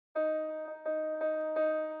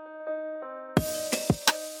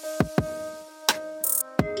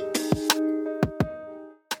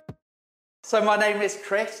So my name is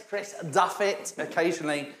Chris Duffett,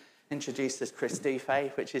 occasionally introduced as Chris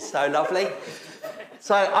Duffett, which is so lovely.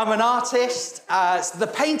 So I'm an artist.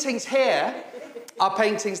 The paintings here are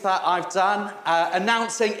paintings that I've done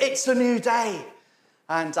announcing it's a new day.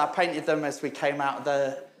 And I painted them as we came out of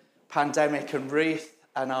the pandemic, and Ruth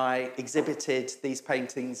and I exhibited these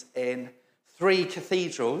paintings in 3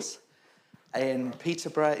 cathedrals, in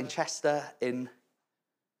Peterborough, in Chester, in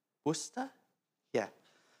Worcester? Yeah,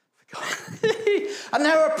 forgot. And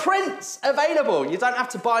there are prints available. You don't have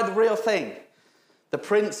to buy the real thing. The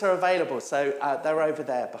prints are available, so they're over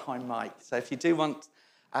there behind Mike. So if you do want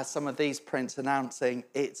some of these prints announcing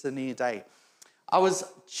it's a new day. I was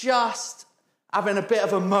just having a bit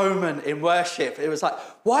of a moment in worship. It was like,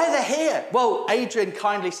 why are they here? Well, Adrian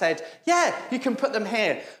kindly said, yeah, you can put them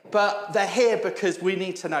here, but they're here because we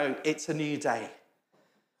need to know it's a new day.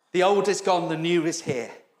 The old is gone, the new is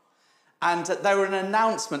here. And there were an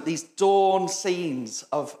announcement, these dawn scenes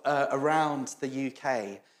of around the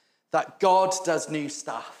UK, that God does new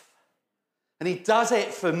stuff. And he does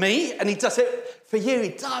it for me, and he does it for you. He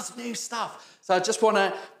does new stuff. So I just want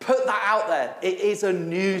to put that out there. It is a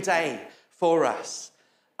new day for us.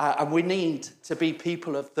 And we need to be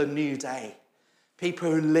people of the new day.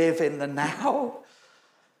 People who live in the now.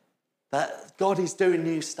 That God is doing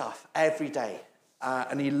new stuff every day.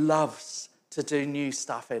 And he loves to do new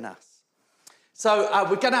stuff in us. So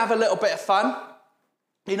we're going to have a little bit of fun.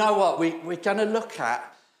 You know what? We're going to look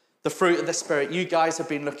at the fruit of the Spirit. You guys have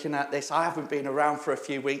been looking at this. I haven't been around for a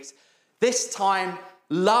few weeks. This time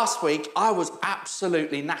last week, I was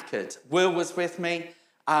absolutely knackered. Will was with me.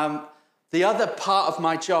 The other part of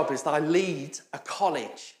my job is that I lead a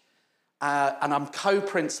college. And I'm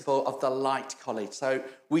co-principal of the Light College. So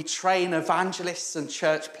we train evangelists and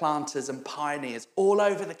church planters and pioneers all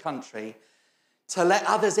over the country to let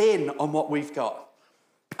others in on what we've got.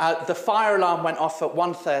 The fire alarm went off at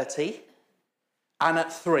 1:30 and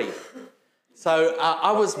at 3. So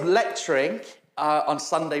I was lecturing on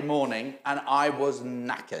Sunday morning and I was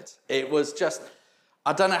knackered. It was just,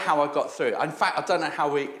 I don't know how I got through. In fact, I don't know how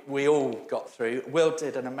we all got through. Will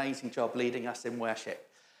did an amazing job leading us in worship.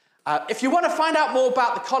 If you want to find out more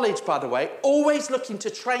about the college, by the way, always looking to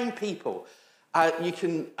train people. You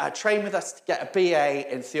can train with us to get a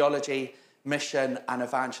BA in theology, mission and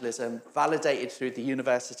evangelism, validated through the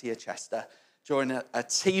University of Chester. Join a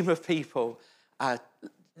team of people.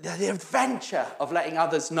 The adventure of letting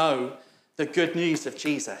others know the good news of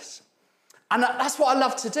Jesus. And that's what I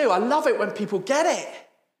love to do. I love it when people get it.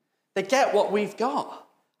 They get what we've got.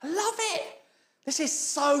 I love it. This is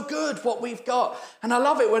so good, what we've got. And I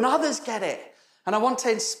love it when others get it. And I want to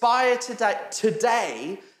inspire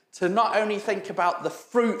today to not only think about the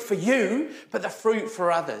fruit for you, but the fruit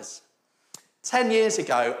for others. 10 years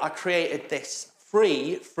ago, I created this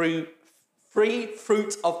free fruit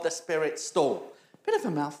of the Spirit stall. Bit of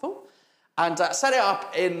a mouthful. And set it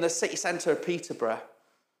up in the city centre of Peterborough.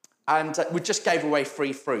 And we just gave away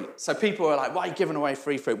free fruit. So people were like, why are you giving away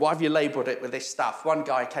free fruit? Why have you labelled it with this stuff? One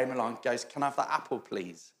guy came along and goes, can I have that apple,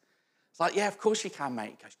 please? It's like, yeah, of course you can,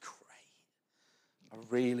 mate. He goes, great. I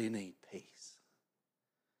really need peace.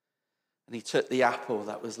 And he took the apple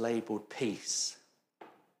that was labelled peace.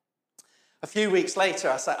 A few weeks later,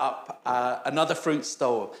 I set up another fruit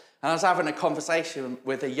stall. And I was having a conversation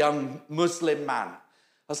with a young Muslim man. I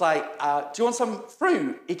was like, do you want some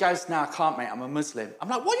fruit? He goes, no, I can't, mate. I'm a Muslim. I'm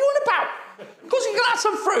like, what are you on about? Of course you're going to have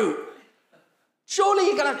some fruit. Surely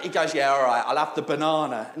you're going to... He goes, yeah, all right, I'll have the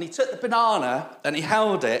banana. And he took the banana and he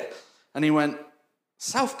held it and he went,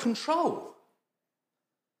 self-control.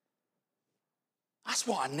 That's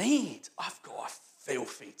what I need. I've got a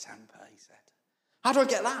filthy temper, he said. How do I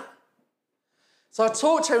get that? So I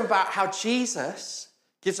talked to him about how Jesus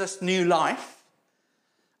gives us new life.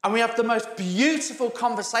 And we have the most beautiful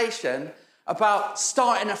conversation about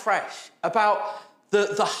starting afresh, about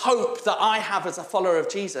the hope that I have as a follower of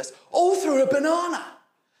Jesus, all through a banana.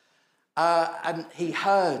 And he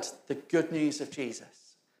heard the good news of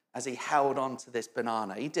Jesus as he held on to this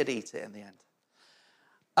banana. He did eat it in the end.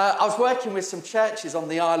 I was working with some churches on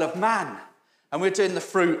the Isle of Man, and we're doing the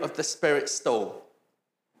fruit of the Spirit stall.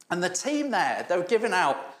 And the team there, they were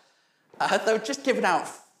just giving out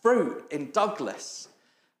fruit in Douglas.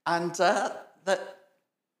 And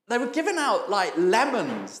they were giving out, like,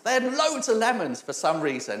 lemons. They had loads of lemons for some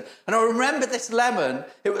reason. And I remember this lemon,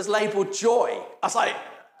 it was labelled joy. I was like,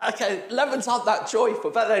 okay, lemons aren't that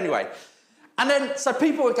joyful. But anyway. And then, so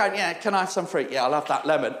people were going, yeah, can I have some fruit? Yeah, I'll have that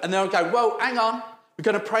lemon. And they were going, well, hang on, we're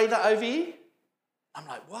going to pray that over you? I'm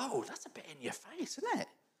like, whoa, that's a bit in your face, isn't it?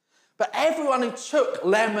 But everyone who took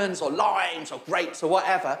lemons or limes or grapes or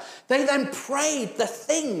whatever, they then prayed the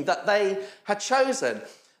thing that they had chosen.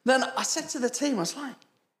 Then I said to the team, I was like,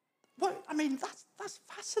 what? I mean, that's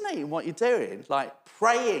fascinating what you're doing. Like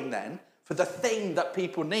praying then for the thing that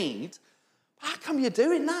people need. How come you're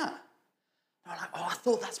doing that? They're like, I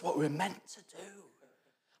thought that's what we're meant to do.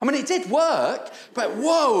 I mean, it did work, but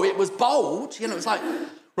whoa, it was bold. It was like,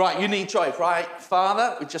 right, you need joy, right?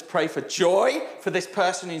 Father, we just pray for joy for this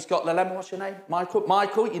person who's got the lemon. What's your name? Michael.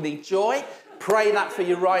 Michael, you need joy. Pray that for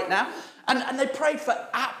you right now. And they prayed for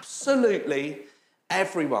absolutely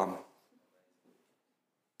everyone.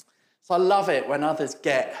 So I love it when others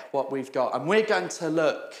get what we've got. And we're going to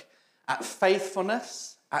look at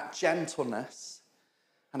faithfulness, at gentleness,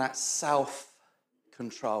 and at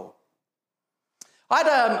self-control.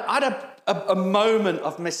 I had a moment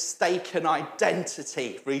of mistaken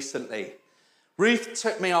identity recently. Ruth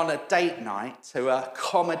took me on a date night to a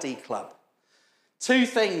comedy club. Two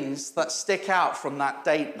things that stick out from that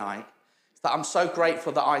date night is that I'm so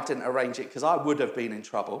grateful that I didn't arrange it because I would have been in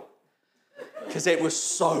trouble because it was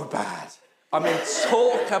so bad. I mean,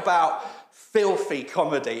 talk about filthy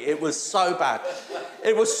comedy. It was so bad.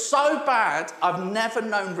 It was so bad, I've never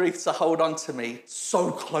known Ruth to hold on to me so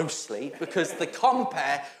closely because the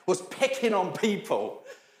compere was picking on people.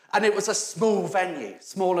 And it was a small venue,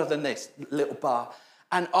 smaller than this, little bar.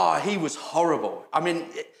 And he was horrible. I mean,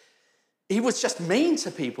 he was just mean to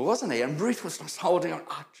people, wasn't he? And Ruth was just holding on,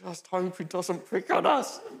 I just hope he doesn't pick on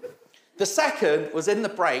us. The second was in the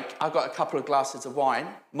break, I got a couple of glasses of wine.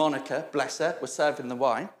 Monica, bless her, was serving the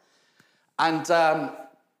wine. And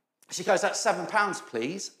she goes, that's £7,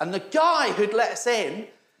 please. And the guy who'd let us in,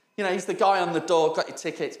 he's the guy on the door, got your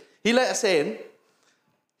tickets. He let us in.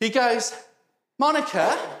 He goes,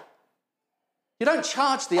 Monica, you don't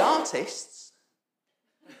charge the artists.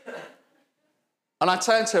 And I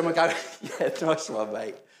turn to him and go, yeah, nice one,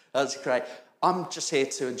 mate. That's great. I'm just here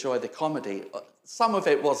to enjoy the comedy. Some of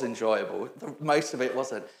it was enjoyable. Most of it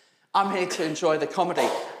wasn't. I'm here to enjoy the comedy.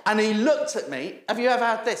 And he looked at me. Have you ever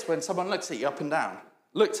had this when someone looks at you up and down?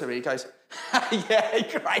 Looked at me, he goes, yeah,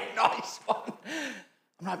 great, nice one.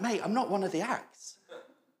 I'm like, mate, I'm not one of the acts.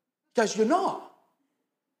 He goes, you're not?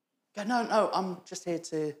 I go, no, I'm just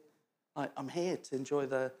here I'm here to enjoy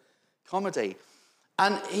the comedy.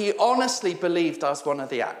 And he honestly believed I was one of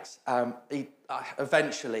the acts.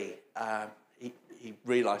 Eventually, he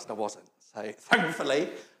realised I wasn't. So thankfully,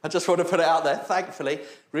 I just want to put it out there, thankfully,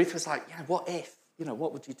 Ruth was like, yeah, what if,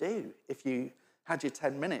 what would you do if you had your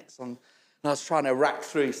 10 minutes on... And I was trying to rack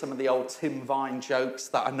through some of the old Tim Vine jokes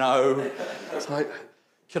that I know. It's like,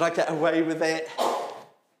 could I get away with it?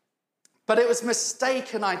 But it was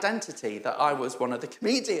mistaken identity that I was one of the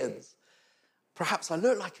comedians. Perhaps I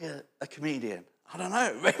look like a comedian. I don't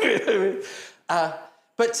know.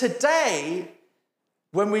 But today,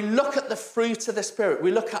 when we look at the fruit of the Spirit, we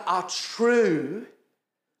look at our true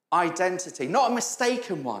identity, not a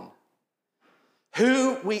mistaken one.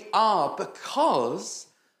 Who we are because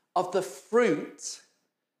of the fruit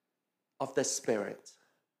of the Spirit.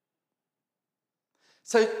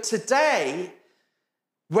 So today,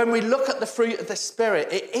 when we look at the fruit of the Spirit,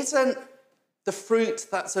 it isn't the fruit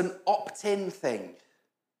that's an opt-in thing.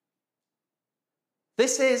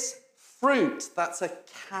 This is fruit that's a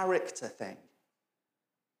character thing.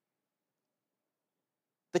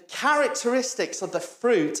 The characteristics of the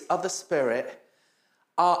fruit of the Spirit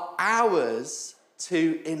are ours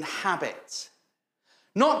to inhabit.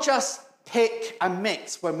 Not just pick and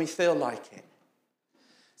mix when we feel like it.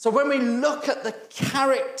 So when we look at the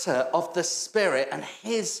character of the Spirit and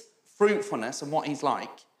his fruitfulness and what he's like,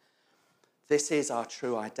 this is our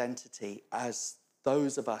true identity as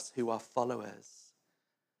those of us who are followers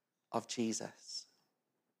of Jesus.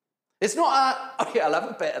 It's not I'll have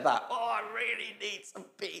a bit of that. Oh, I really need some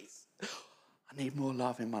peace. I need more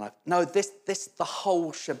love in my life. No, this the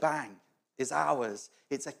whole shebang is ours.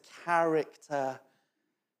 It's a character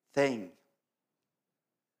thing.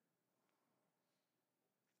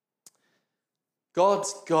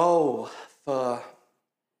 God's goal for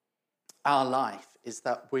our life is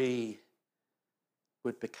that we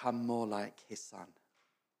would become more like his Son.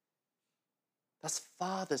 That's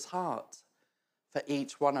Father's heart for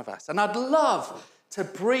each one of us. And I'd love to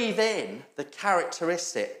breathe in the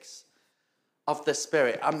characteristics of the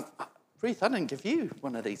Spirit. Ruth, I didn't give you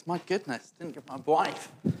one of these. My goodness, didn't give my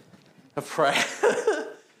wife a prayer.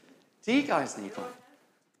 Do you guys need one?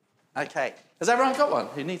 Okay. Has everyone got one?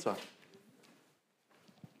 Who needs one?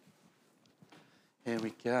 Here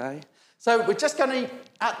we go. So we're just going to,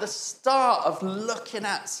 at the start of looking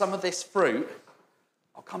at some of this fruit,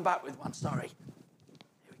 I'll come back with one, sorry.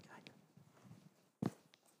 Here we go.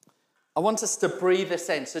 want us to breathe this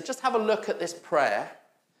in. So just have a look at this prayer.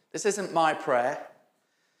 This isn't my prayer.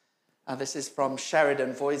 This is from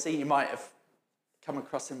Sheridan Voisey. You might have come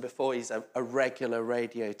across him before. He's a regular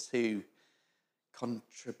Radio 2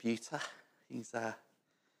 contributor.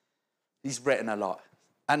 He's written a lot.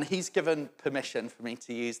 And he's given permission for me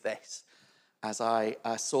to use this as I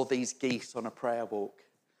saw these geese on a prayer walk.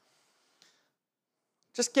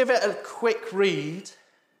 Just give it a quick read,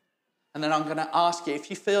 and then I'm going to ask you, if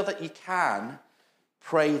you feel that you can,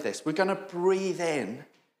 pray this. We're going to breathe in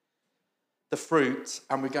the fruit,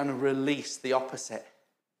 and we're going to release the opposite.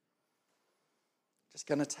 Just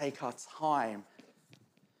going to take our time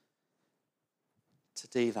to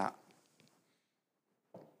do that.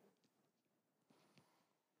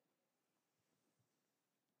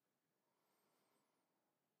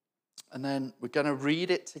 And then we're going to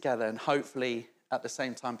read it together and hopefully at the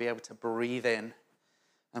same time be able to breathe in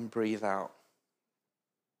and breathe out.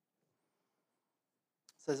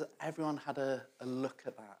 So has everyone had a look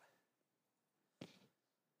at that?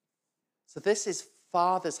 So this is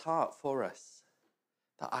Father's heart for us,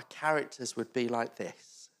 that our characters would be like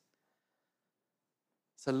this.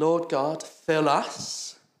 So Lord God, fill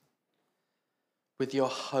us with your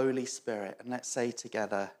Holy Spirit. And let's say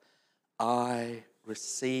together, I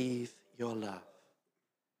receive your love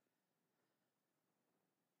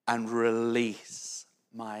and release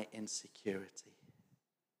my insecurity.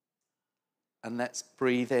 And let's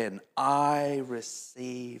breathe in. I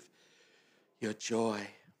receive your joy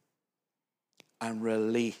and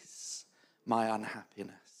release my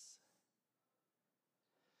unhappiness.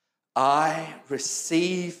 I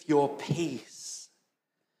receive your peace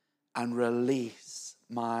and release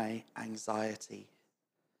my anxiety.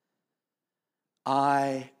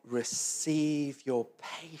 I receive your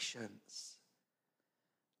patience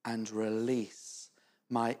and release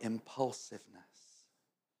my impulsiveness.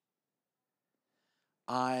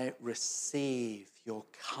 I receive your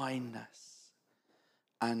kindness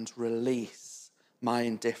and release my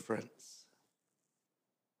indifference.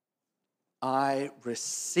 I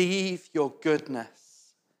receive your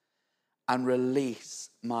goodness and release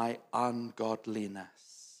my ungodliness.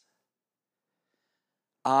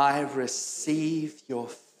 I receive your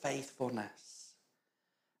faithfulness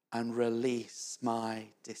and release my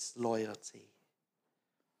disloyalty.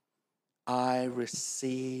 I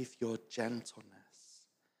receive your gentleness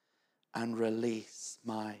and release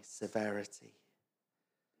my severity.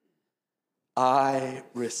 I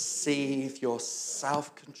receive your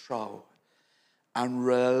self-control and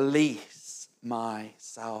release my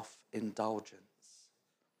self-indulgence.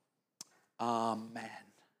 Amen.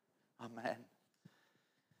 Amen.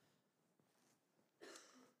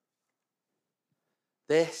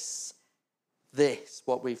 This,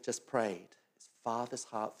 what we've just prayed, is Father's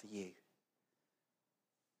heart for you.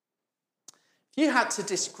 If you had to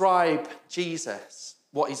describe Jesus,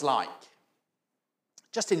 what he's like,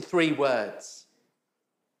 just in 3 words,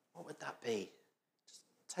 what would that be? Just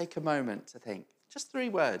take a moment to think. Just 3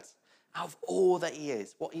 words. Out of all that he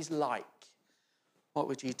is, what he's like, what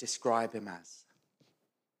would you describe him as?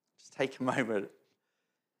 Just take a moment.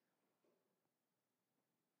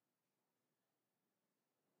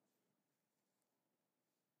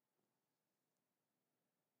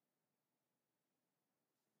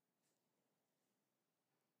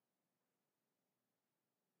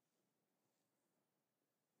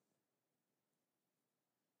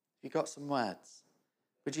 You got some words?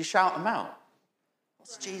 Would you shout them out?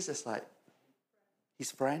 What's Jesus like?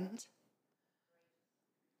 He's friend?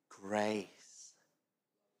 Grace.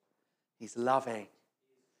 He's loving.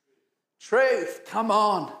 Truth, come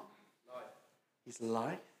on. He's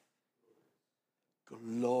life.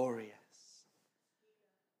 Glorious.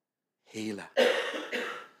 Healer.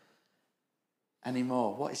 Any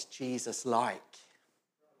more? What is Jesus like?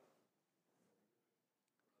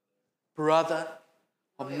 Brother.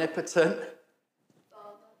 Omnipotent.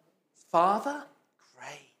 Father?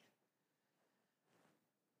 Great.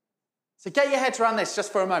 So get your heads around this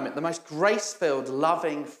just for a moment. The most grace-filled,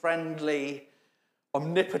 loving, friendly,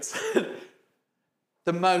 omnipotent,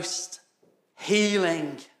 the most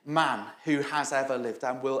healing man who has ever lived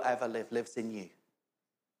and will ever live lives in you.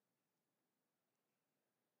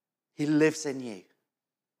 He lives in you.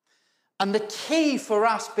 And the key for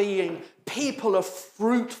us being people of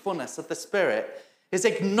fruitfulness of the Spirit is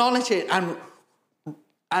acknowledging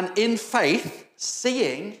and in faith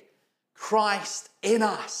seeing Christ in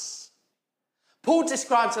us. Paul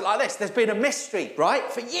describes it like this. There's been a mystery, right,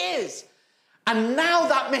 for years. And now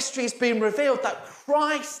that mystery is being revealed, that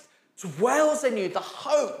Christ dwells in you, the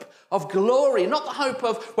hope of glory, not the hope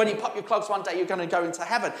of when you pop your clogs one day you're going to go into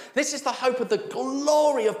heaven. This is the hope of the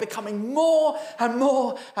glory of becoming more and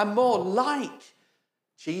more and more like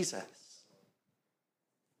Jesus.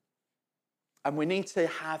 And we need to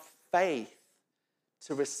have faith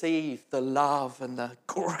to receive the love and the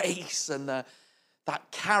grace and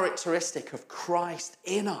that characteristic of Christ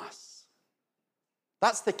in us.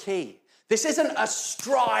 That's the key. This isn't a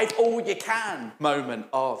strive all you can moment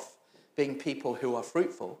of being people who are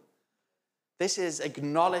fruitful. This is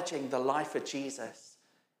acknowledging the life of Jesus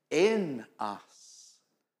in us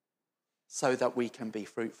so that we can be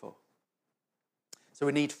fruitful. So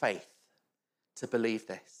we need faith to believe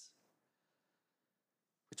this.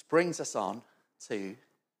 Which brings us on to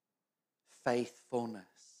faithfulness.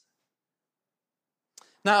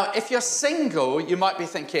 Now, if you're single, you might be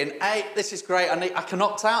thinking, hey, this is great. I can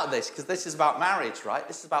opt out of this because this is about marriage, right?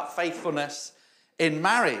 This is about faithfulness in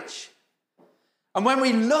marriage. And when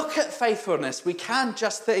we look at faithfulness, we can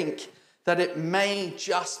just think that it may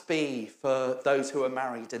just be for those who are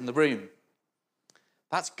married in the room.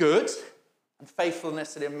 That's good. And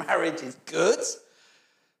faithfulness in marriage is good.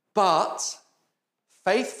 But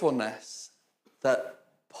faithfulness that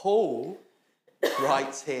Paul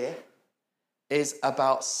writes here is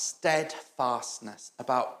about steadfastness,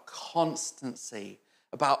 about constancy,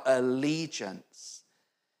 about allegiance.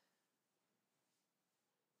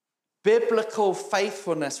 Biblical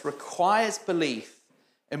faithfulness requires belief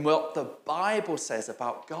in what the Bible says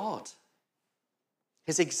about God,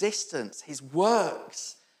 his existence, his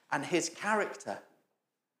works, and his character.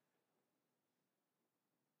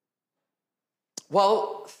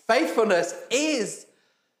 Well, faithfulness is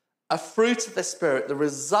a fruit of the Spirit. The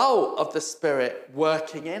result of the Spirit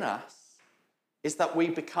working in us is that we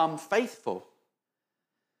become faithful.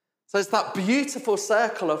 So it's that beautiful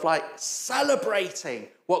circle of celebrating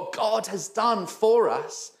what God has done for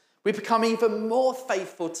us. We become even more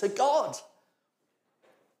faithful to God.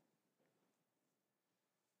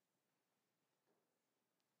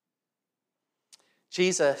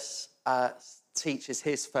 Jesus teaches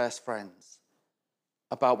his first friends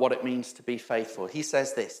about what it means to be faithful. He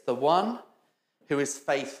says this: the one who is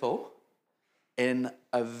faithful in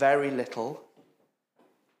a very little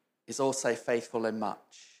is also faithful in much.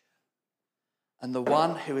 And the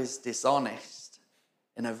one who is dishonest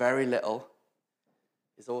in a very little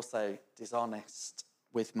is also dishonest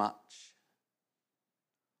with much.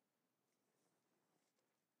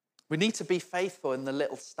 We need to be faithful in the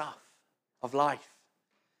little stuff of life.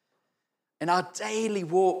 In our daily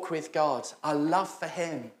walk with God, our love for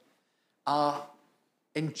him, our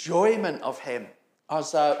enjoyment of him. I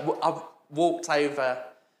walked over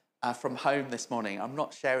from home this morning. I'm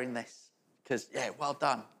not sharing this because, well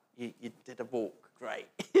done. You did a walk. Great.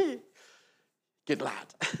 Good lad.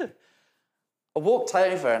 I walked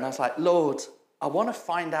over and I was like, Lord, I want to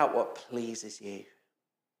find out what pleases you,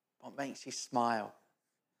 what makes you smile.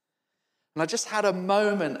 And I just had a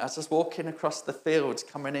moment as I was walking across the fields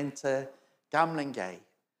coming into Gamlingay,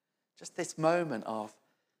 just this moment of,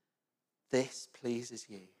 this pleases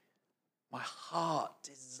you. My heart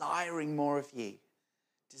desiring more of you,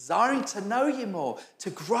 desiring to know you more, to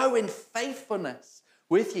grow in faithfulness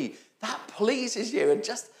with you. That pleases you. And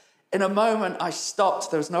just in a moment I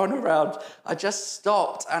stopped. There was no one around. I just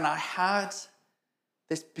stopped and I had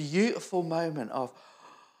this beautiful moment of,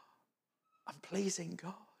 I'm pleasing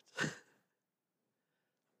God. Pleasing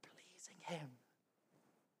him.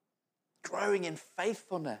 Growing in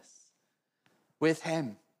faithfulness with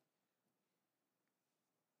him.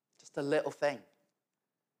 Just a little thing.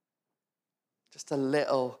 Just a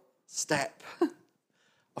little step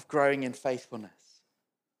of growing in faithfulness.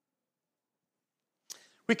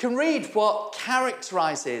 We can read what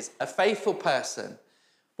characterizes a faithful person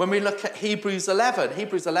when we look at Hebrews 11.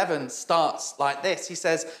 Hebrews 11 starts like this. He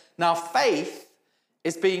says, now faith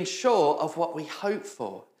is being sure of what we hope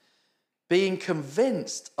for, being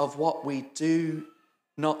convinced of what we do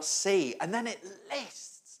not see. And then it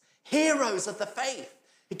lists heroes of the faith.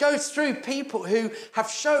 It goes through people who have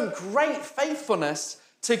shown great faithfulness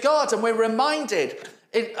to God. And we're reminded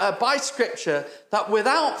by Scripture that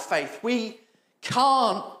without faith, we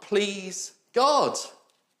can't please God. To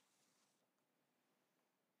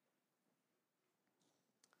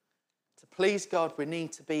please God, we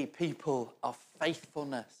need to be people of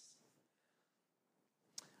faithfulness.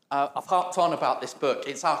 I've harped on about this book.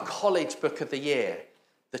 It's our college book of the year,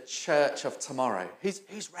 The Church of Tomorrow. Who's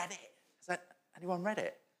read it? Anyone read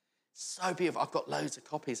it? So beautiful. I've got loads of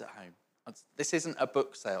copies at home. This isn't a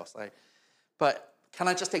book sale, but can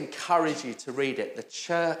I just encourage you to read it? The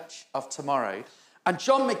Church of Tomorrow. And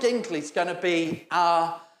John McGinkley's going to be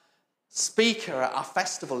our speaker at our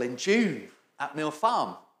festival in June at Mill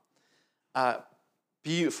Farm.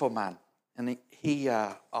 Beautiful man. And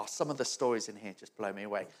some of the stories in here just blow me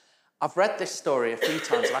away. I've read this story a few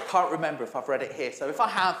times, and I can't remember if I've read it here. So if I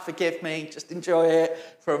have, forgive me, just enjoy it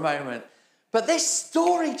for a moment. But this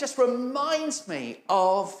story just reminds me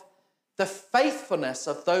of the faithfulness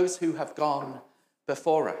of those who have gone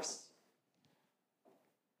before us.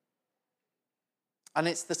 And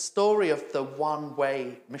it's the story of the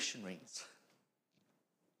one-way missionaries.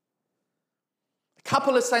 A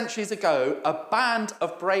couple of centuries ago, a band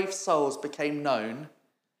of brave souls became known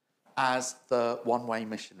as the one-way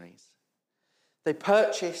missionaries. They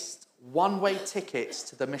purchased one-way tickets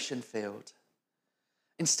to the mission field.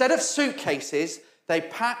 Instead of suitcases, they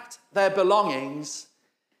packed their belongings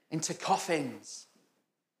into coffins.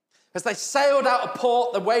 As they sailed out of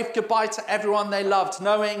port, they waved goodbye to everyone they loved,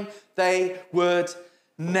 knowing they would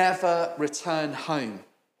never return home.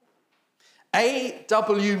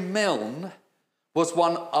 A.W. Milne was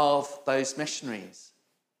one of those missionaries.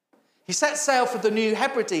 He set sail for the New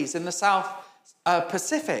Hebrides in the South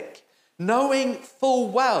Pacific, knowing full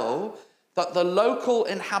well that the local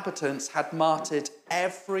inhabitants had martyred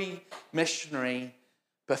every missionary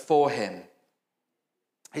before him.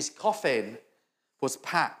 His coffin was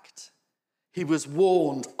packed. He was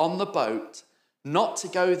warned on the boat not to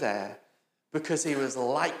go there because he was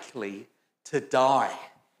likely to die.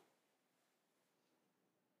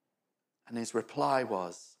 And his reply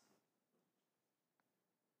was,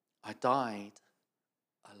 "I died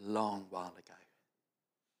a long while ago."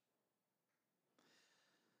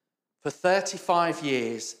 For 35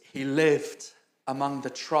 years, he lived among the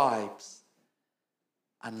tribes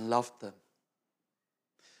and loved them.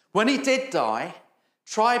 When he did die,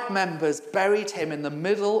 tribe members buried him in the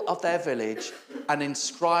middle of their village and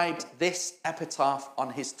inscribed this epitaph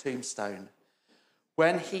on his tombstone: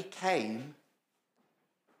 "When he came,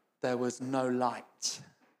 there was no light.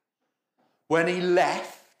 When he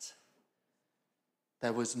left,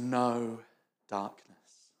 there was no darkness."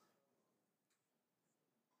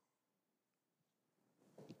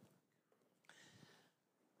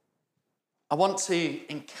 I want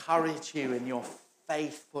to encourage you in your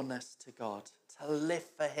faithfulness to God, to live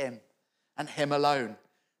for him and him alone,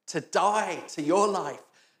 to die to your life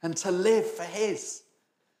and to live for his,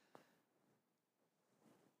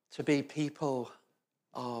 to be people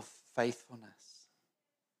of faithfulness.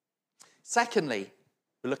 Secondly,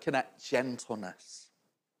 we're looking at gentleness.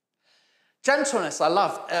 Gentleness I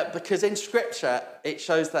love because in Scripture it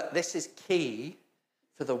shows that this is key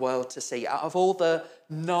for the world to see. Out of all the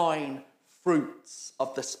 9 fruits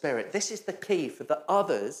of the Spirit, this is the key for the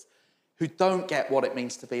others who don't get what it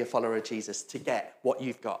means to be a follower of Jesus to get what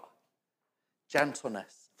you've got.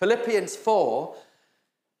 Gentleness. Philippians 4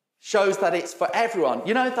 shows that it's for everyone.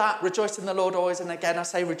 You know that rejoice in the Lord always, and again I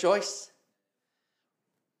say rejoice.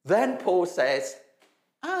 Then Paul says,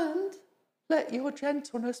 and let your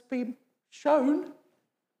gentleness be shown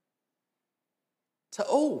to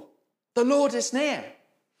all. The Lord is near.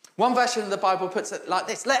 One version of the Bible puts it like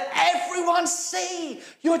this: let everyone see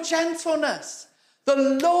your gentleness. The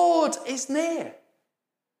Lord is near.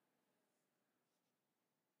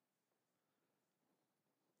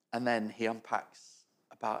 And then he unpacks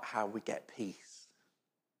about how we get peace.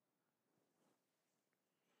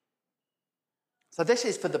 So this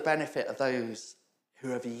is for the benefit of those who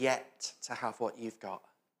have yet to have what you've got.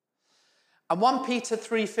 And 1 Peter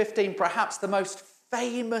 3:15, perhaps the most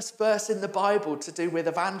famous verse in the Bible to do with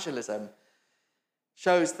evangelism,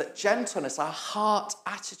 shows that gentleness, our heart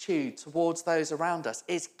attitude towards those around us,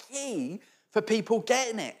 is key for people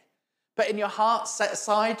getting it. But in your heart, set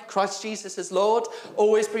aside Christ Jesus as Lord.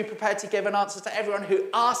 Always be prepared to give an answer to everyone who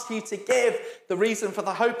asks you to give the reason for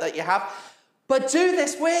the hope that you have. But do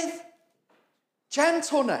this with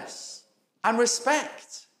gentleness and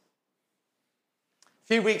respect. A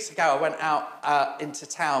few weeks ago, I went out into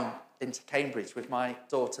town, into Cambridge, with my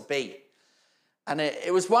daughter B. And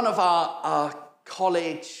it was one of our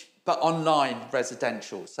college, but online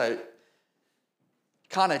residential. So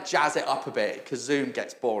kind of jazz it up a bit because Zoom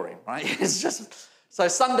gets boring, right? It's just so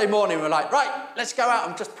Sunday morning we're like, right, let's go out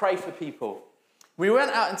and just pray for people. We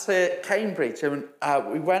went out into Cambridge and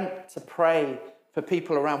we went to pray for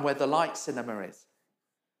people around where the Light Cinema is.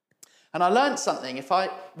 And I learned something. If I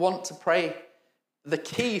want to pray, the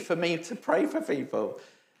key for me to pray for people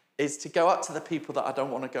is to go up to the people that I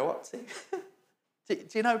don't want to go up to. Do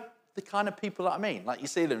you know the kind of people that I mean? Like you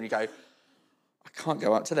see them and you go, I can't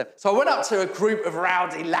go up to them. So I went up to a group of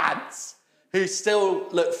rowdy lads who still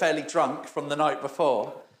looked fairly drunk from the night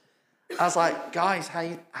before. I was like, guys, how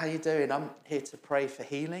you doing? I'm here to pray for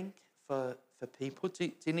healing for people.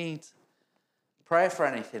 Do you need prayer for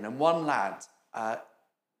anything. And one lad,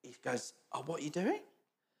 he goes, "Oh, what are you doing?"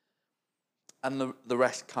 And the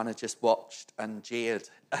rest kind of just watched and jeered.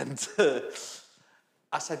 And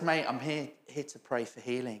I said, "Mate, I'm here to pray for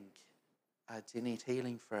healing. Do you need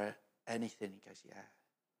healing for anything?" He goes, "Yeah."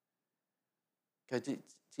 I go, do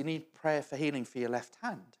you need prayer for healing for your left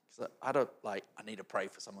hand? Because I need to pray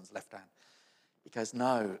for someone's left hand. He goes,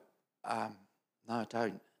 "No, no, I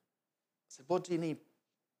don't." I said, "What do you need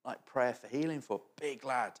prayer for healing for?" Big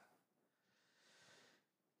lad.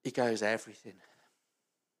 He goes, "Everything."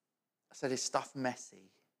 I said, "Is stuff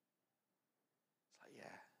messy?" He's like,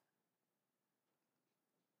 "Yeah."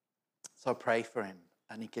 So I pray for him,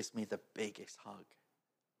 and he gives me the biggest hug.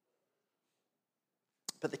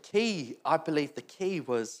 But I believe the key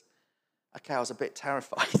was, I was a bit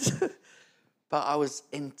terrified, but I was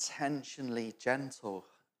intentionally gentle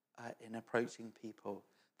in approaching people.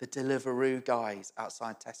 The Deliveroo guys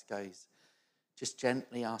outside Tesco's, just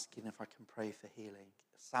gently asking if I can pray for healing.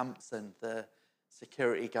 Samson, the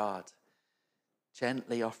security guard,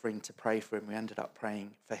 gently offering to pray for him. We ended up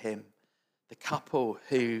praying for him. The couple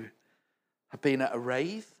who had been at a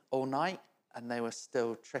rave all night and they were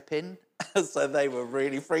still tripping, so they were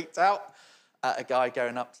really freaked out. A guy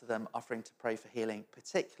going up to them offering to pray for healing,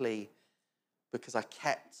 particularly because I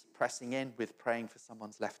kept pressing in with praying for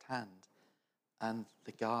someone's left hand. And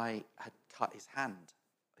the guy had cut his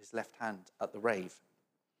left hand at the rave.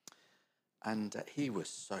 And he was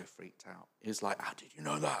so freaked out. He was like, "How did you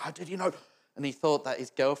know that? How did you know?" And he thought that his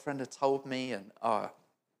girlfriend had told me. And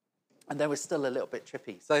they were still a little bit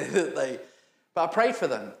trippy. But I prayed for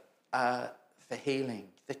them for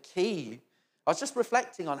healing. The key, I was just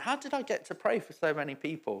reflecting on, how did I get to pray for so many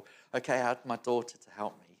people? Okay, I had my daughter to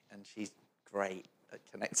help me, and she's great at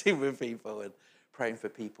connecting with people and praying for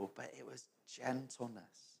people. But it was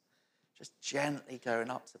gentleness, just gently going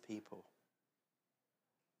up to people.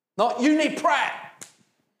 Not, "You need prayer,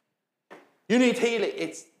 you need healing."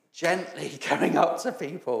 It's gently going up to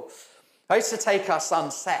people. I used to take our son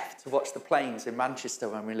Seth to watch the planes in Manchester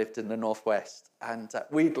when we lived in the northwest, and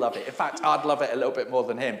we'd love it. In fact, I'd love it a little bit more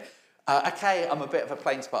than him. I'm a bit of a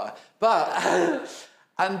plane spotter, but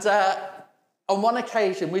on one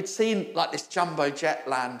occasion we'd seen this jumbo jet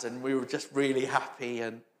land, and we were just really happy,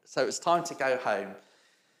 and so it was time to go home.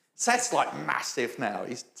 Seth's massive now.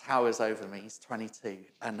 He towers over me. He's 22,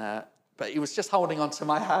 but he was just holding onto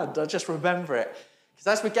my hand. I just remember it because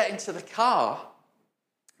as we get into the car,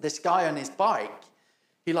 this guy on his bike,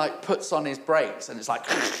 he puts on his brakes, and it's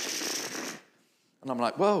and I'm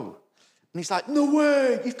like, "Whoa." And he's like, "No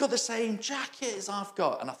way, you've got the same jacket as I've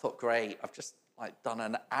got." And I thought, great, I've just done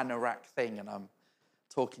an anorak thing, and I'm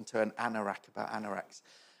talking to an anorak about anoraks.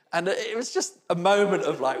 And it was just a moment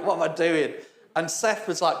of what am I doing? And Seth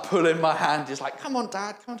was pulling my hand. He's like, "Come on,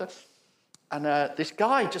 Dad, come on, Dad." And this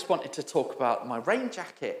guy just wanted to talk about my rain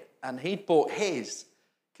jacket. And he'd bought his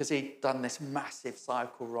because he'd done this massive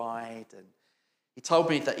cycle ride. And he told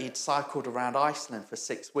me that he'd cycled around Iceland for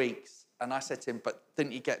 6 weeks. And I said to him, "But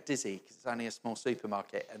didn't you get dizzy? Because it's only a small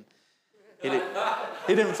supermarket." And he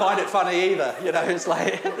didn't find it funny either. It's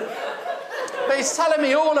But he's telling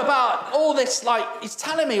me all about all this, he's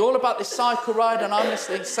telling me all about this cycle ride, and I'm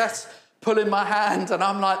listening. Seth's pulling my hand, and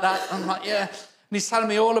I'm like that. I'm like, "Yeah." And he's telling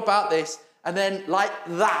me all about this. And then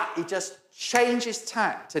that, he just changes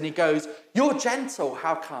tact, and he goes, "You're gentle,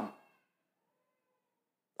 how come?"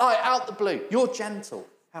 Out the blue, "You're gentle,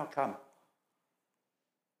 how come?"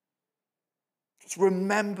 Just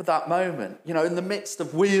remember that moment, in the midst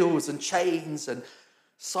of wheels and chains and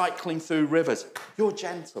cycling through rivers. "You're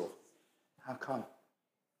gentle, how come?"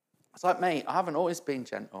 It's "Mate, I haven't always been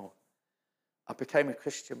gentle. I became a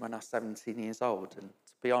Christian when I was 17 years old, and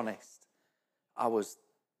to be honest, I was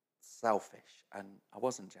selfish and I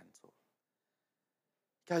wasn't gentle."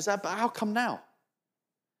 He goes, "But how come now?"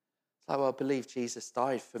 It's "Well, I believe Jesus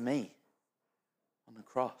died for me on the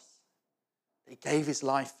cross. He gave his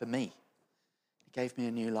life for me. He gave me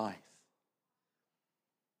a new life."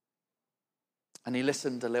 And he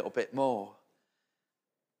listened a little bit more.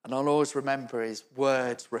 And I'll always remember his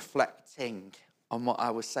words reflecting on what I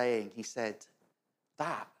was saying. He said,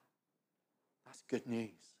 that's good news.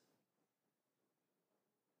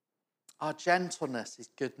 Our gentleness is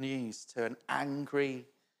good news to an angry,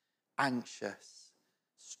 anxious,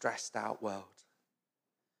 stressed out world.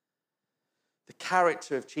 The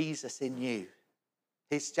character of Jesus in you,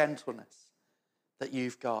 his gentleness that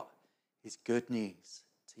you've got, is good news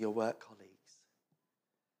to your work colleagues.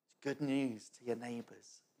 It's good news to your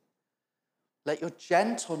neighbours. Let your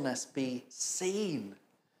gentleness be seen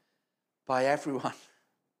by everyone.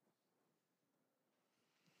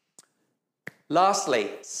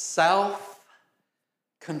 Lastly, self-control.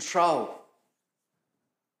 control.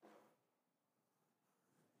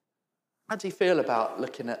 How do you feel about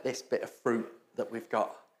looking at this bit of fruit that we've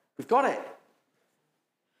got? We've got it.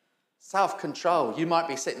 Self-control. You might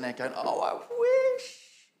be sitting there going, oh, I wish.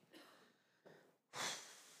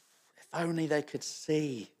 If only they could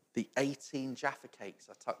see the 18 Jaffa cakes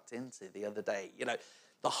I tucked into the other day. You know,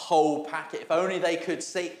 the whole packet. If only they could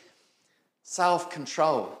see.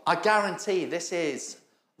 Self-control. I guarantee this is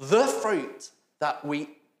the fruit that we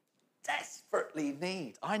desperately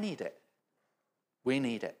need. I need it. We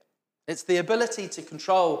need it. It's the ability to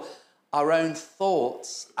control our own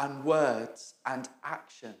thoughts and words and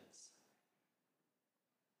actions.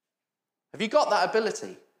 Have you got that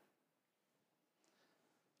ability?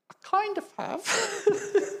 I kind of have.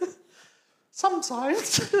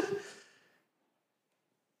 Sometimes.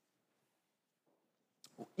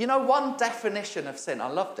 You know, one definition of sin, I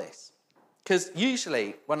love this, because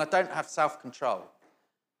usually when I don't have self-control,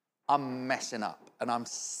 I'm messing up and I'm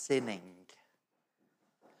sinning.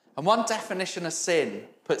 And one definition of sin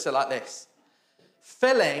puts it like this: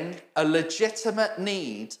 filling a legitimate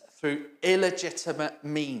need through illegitimate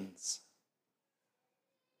means.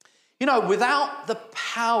 You know, without the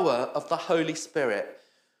power of the Holy Spirit,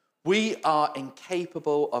 we are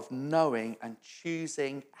incapable of knowing and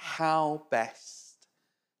choosing how best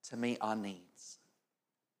to meet our needs.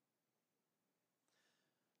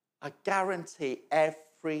 I guarantee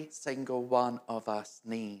every single one of us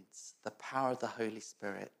needs the power of the Holy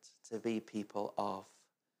Spirit to be people of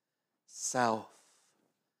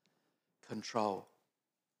self-control.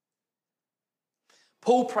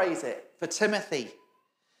 Paul prays it for Timothy,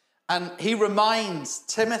 and he reminds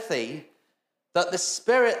Timothy that the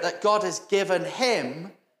spirit that God has given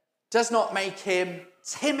him does not make him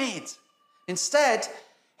timid. Instead,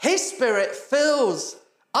 his spirit fills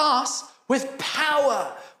us with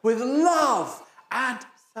power, with love, and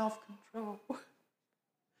self-control.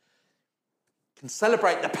 Can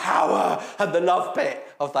celebrate the power and the love bit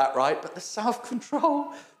of that, right? But the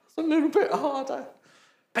self-control is a little bit harder.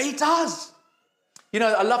 But he does. You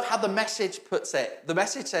know, I love how the Message puts it. The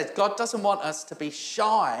Message says God doesn't want us to be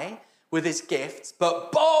shy with his gifts,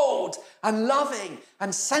 but bold and loving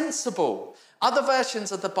and sensible. Other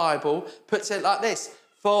versions of the Bible puts it like this: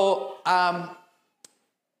 For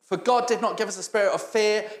God did not give us a spirit of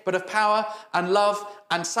fear, but of power and love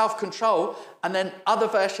and self-control. And then other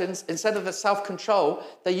versions, instead of the self-control,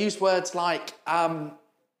 they use words like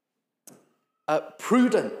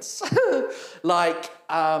prudence,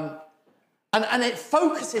 and it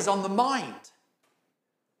focuses on the mind.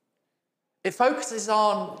 It focuses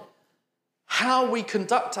on how we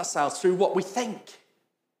conduct ourselves through what we think.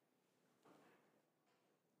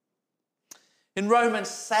 In Romans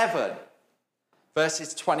 7,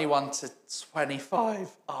 verses 21 to 25.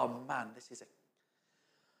 Oh man, this is it.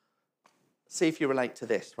 See if you relate to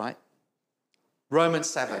this, right? Romans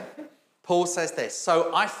 7. Paul says this: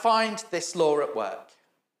 so I find this law at work.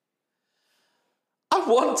 I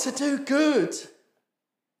want to do good.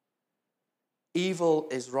 Evil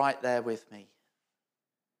is right there with me.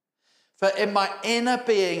 For in my inner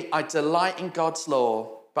being, I delight in God's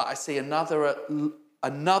law, but I see another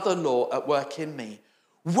law at work in me,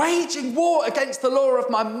 waging war against the law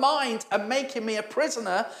of my mind and making me a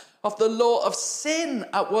prisoner of the law of sin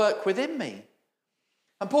at work within me.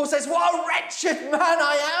 And Paul says, what a wretched man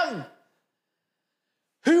I am.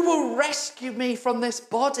 Who will rescue me from this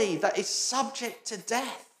body that is subject to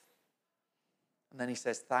death? And then he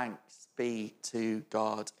says, thanks be to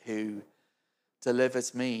God who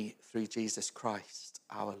delivers me through Jesus Christ,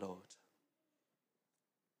 our Lord.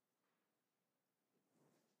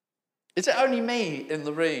 Is it only me in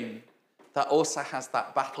the room that also has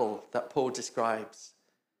that battle that Paul describes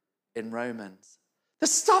in Romans? The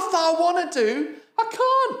stuff that I want to do, I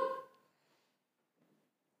can't.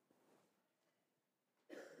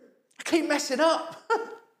 I keep messing up.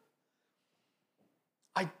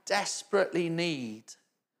 I desperately need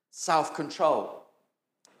self-control.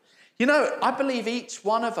 You know, I believe each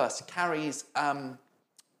one of us carries an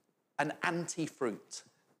anti-fruit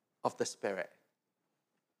of the Spirit.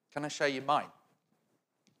 Can I show you mine?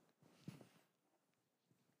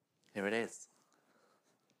 Here it is.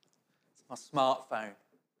 It's my smartphone.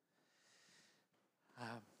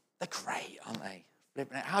 They're great, aren't they?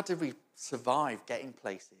 How did we survive getting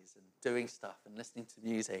places and doing stuff and listening to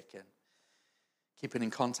music and keeping in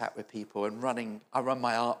contact with people and running? I run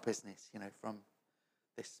my art business, you know, from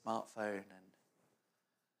this smartphone.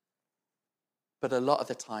 But a lot of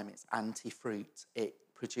the time it's anti-fruit. It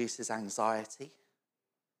produces anxiety,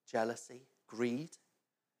 jealousy, greed,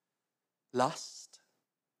 lust.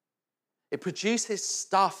 It produces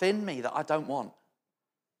stuff in me that I don't want.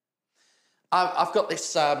 I've got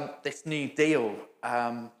this this new deal.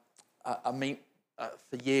 I meet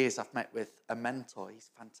for years. I've met with a mentor. He's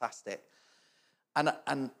fantastic.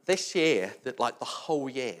 And this year, like the whole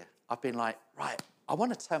year, I've been like, right, I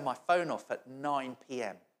want to turn my phone off at 9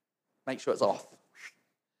 p.m. Make sure it's off.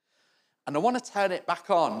 And I want to turn it back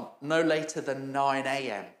on no later than 9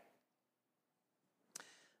 a.m.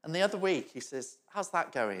 And the other week, he says, how's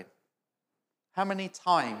that going? How many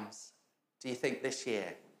times do you think this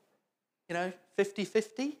year?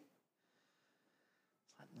 50-50?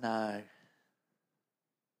 No.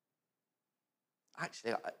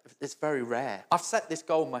 Actually, it's very rare. I've set this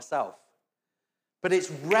goal myself, but it's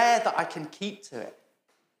rare that I can keep to it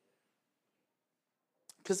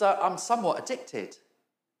because I'm somewhat addicted.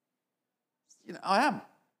 I am.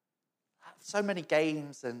 I have so many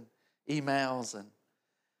games and emails and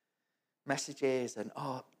messages and,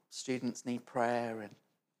 students need prayer, and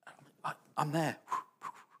I'm there.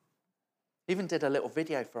 Even did a little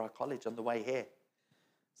video for our college on the way here.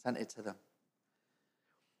 Sent it to them.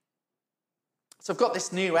 So I've got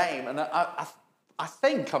this new aim, and I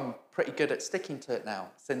think I'm pretty good at sticking to it now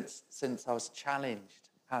since I was challenged.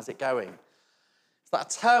 How's it going? So I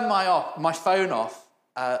turn my phone off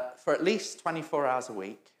for at least 24 hours a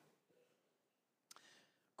week.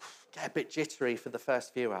 Get a bit jittery for the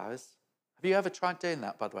first few hours. Have you ever tried doing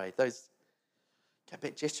that, by the way? Those get a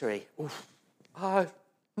bit jittery. What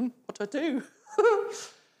do I do?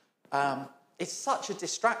 It's such a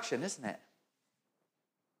distraction, isn't it?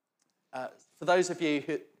 For those of you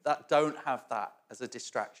that don't have that as a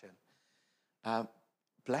distraction,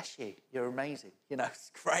 bless you. You're amazing. It's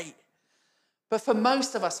great. But for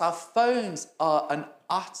most of us, our phones are an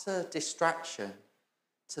utter distraction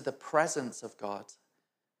to the presence of God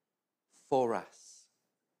for us.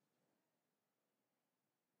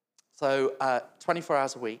 So 24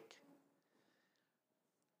 hours a week,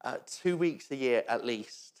 2 weeks a year at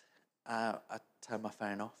least, I turn my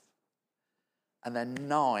phone off. And then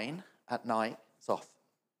 9 at night, it's off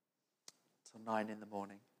till 9 in the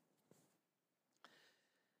morning.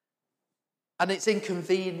 And it's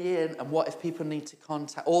inconvenient, and what if people need to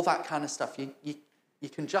contact, all that kind of stuff. You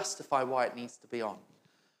can justify why it needs to be on.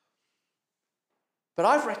 But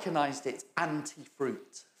I've recognised it's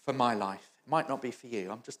anti-fruit for my life. It might not be for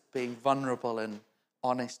you. I'm just being vulnerable and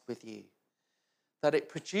honest with you. That it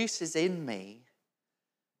produces in me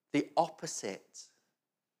the opposite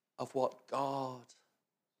of what God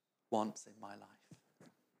wants in my life.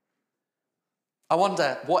 I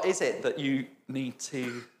wonder, what is it that you need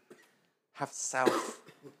to have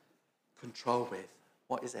self-control with?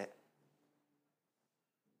 What is it?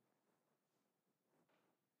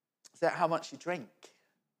 Is that how much you drink?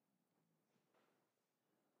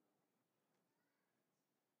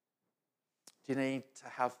 Do you need to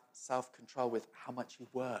have self-control with how much you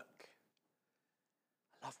work?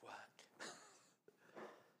 I love work.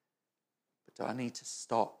 But do I need to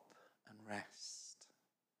stop and rest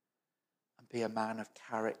and be a man of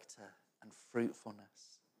character and fruitfulness?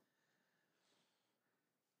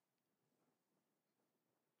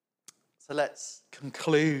 So let's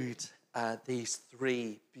conclude these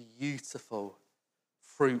 3 beautiful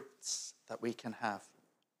fruits that we can have.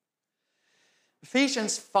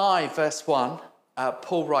 Ephesians 5, verse 1,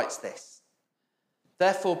 Paul writes this: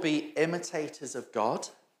 "Therefore be imitators of God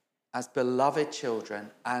as beloved children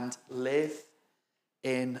and live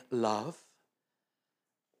in love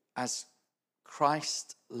as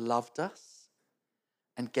Christ loved us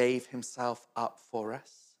and gave himself up for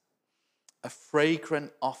us, a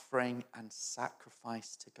fragrant offering and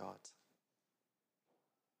sacrifice to God."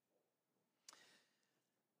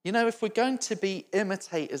 If we're going to be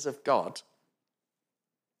imitators of God,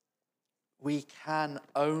 we can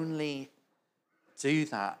only do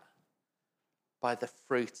that by the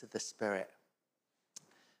fruit of the Spirit.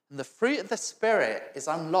 And the fruit of the Spirit is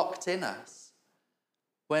unlocked in us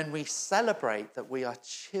when we celebrate that we are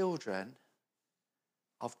children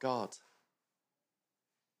of God.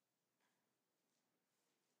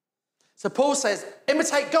 So Paul says,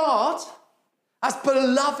 imitate God as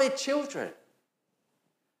beloved children.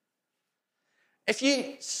 If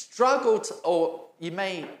you struggle to, or you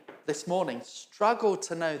may this morning struggle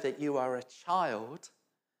to know that you are a child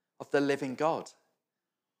of the living God,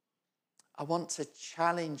 I want to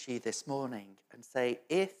challenge you this morning and say,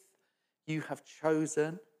 if you have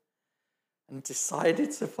chosen and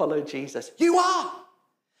decided to follow Jesus, you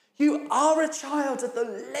are a child of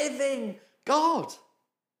the living God.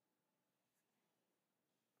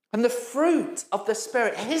 And the fruit of the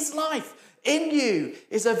Spirit, his life in you,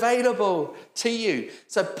 is available to you.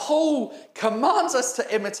 So Paul commands us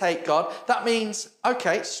to imitate God. That means,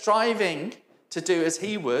 striving to do as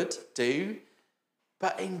he would do,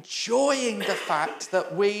 but enjoying the fact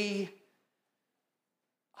that we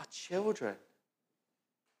are children.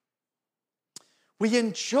 We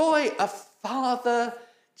enjoy a father-child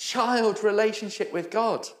relationship with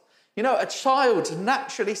God. You know, a child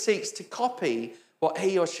naturally seeks to copy what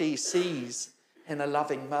he or she sees in a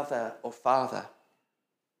loving mother or father.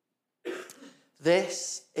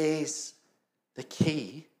 This is the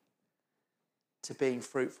key to being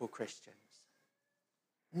fruitful Christians.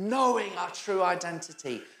 Knowing our true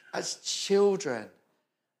identity as children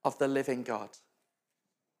of the living God.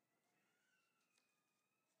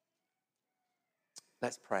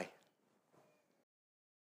 Let's pray.